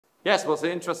Yes, it was an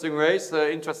interesting race,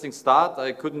 interesting start.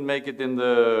 I couldn't make it in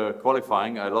the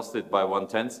qualifying. I lost it by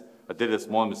 1/10. I did a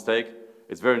small mistake.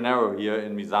 It's very narrow here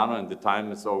in Misano, and the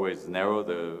time is always narrow.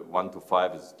 The 1 to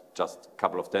 5 is just a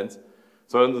couple of tenths.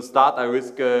 So in the start, I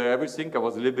risked everything. I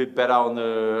was a little bit better on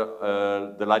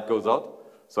the light goes out,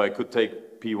 so I could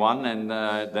take P1, and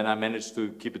then I managed to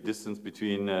keep a distance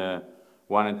between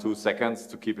 1 and 2 seconds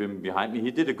to keep him behind me.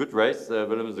 He did a good race.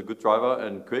 Willem is a good driver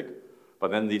and quick. But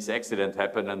then this accident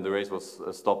happened and the race was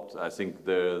stopped. I think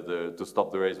to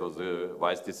stop the race was a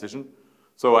wise decision.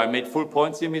 So I made full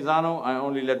points here in Misano. I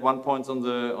only let 1 point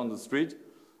on the street.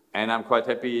 And I'm quite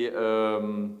happy,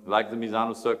 like the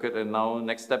Misano circuit. And now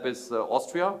next step is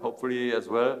Austria, hopefully as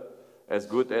well as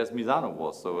good as Misano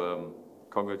was. So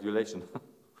congratulations.